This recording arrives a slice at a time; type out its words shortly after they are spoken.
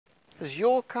Has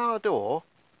your car door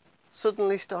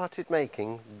suddenly started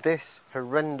making this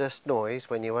horrendous noise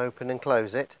when you open and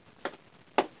close it?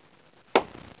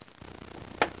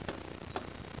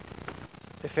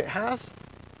 If it has,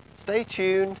 stay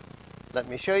tuned, let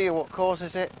me show you what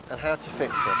causes it and how to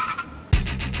fix it.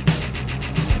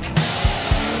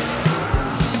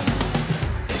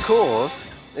 The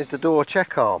cause is the door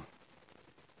check arm,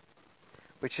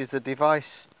 which is the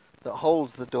device that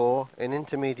holds the door in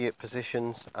intermediate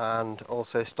positions and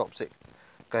also stops it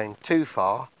going too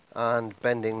far and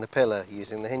bending the pillar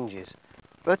using the hinges.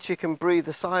 But you can breathe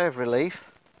a sigh of relief.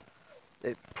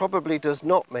 It probably does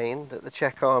not mean that the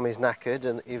check arm is knackered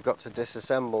and that you've got to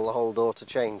disassemble the whole door to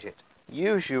change it.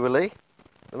 Usually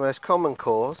the most common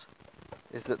cause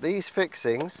is that these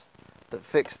fixings that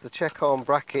fix the check arm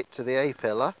bracket to the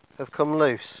A-pillar have come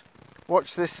loose.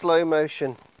 Watch this slow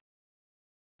motion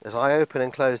as I open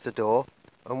and close the door,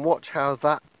 and watch how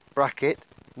that bracket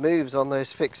moves on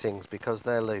those fixings because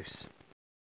they're loose.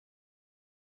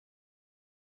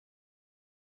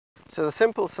 So the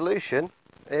simple solution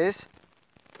is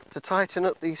to tighten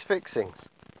up these fixings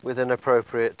with an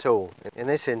appropriate tool. In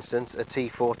this instance, a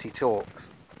T40 Torx.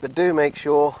 But do make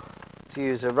sure to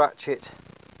use a ratchet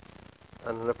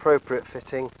and an appropriate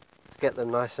fitting to get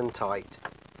them nice and tight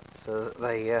so that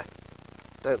they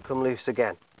don't come loose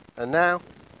again. And now,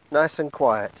 nice and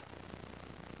quiet.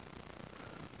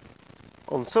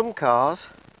 On some cars,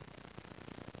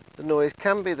 the noise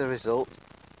can be the result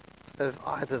of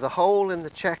either the hole in the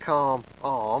check arm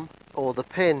or the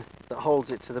pin that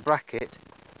holds it to the bracket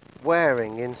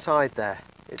wearing inside there.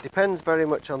 It depends very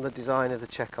much on the design of the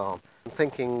check arm. I'm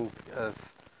thinking of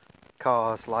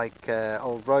cars like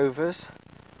old Rovers,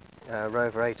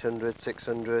 Rover 800,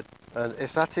 600, and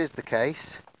if that is the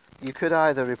case, you could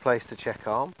either replace the check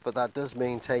arm, but that does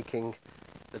mean taking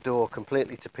the door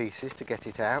completely to pieces to get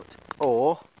it out,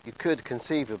 or you could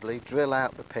conceivably drill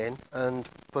out the pin and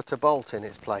put a bolt in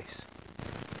its place.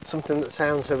 Something that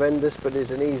sounds horrendous but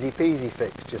is an easy peasy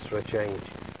fix just for a change.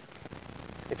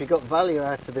 If you got value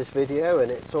out of this video and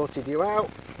it sorted you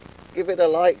out, give it a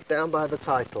like down by the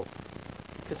title.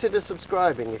 Consider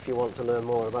subscribing if you want to learn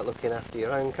more about looking after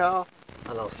your own car,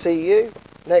 and I'll see you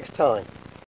next time.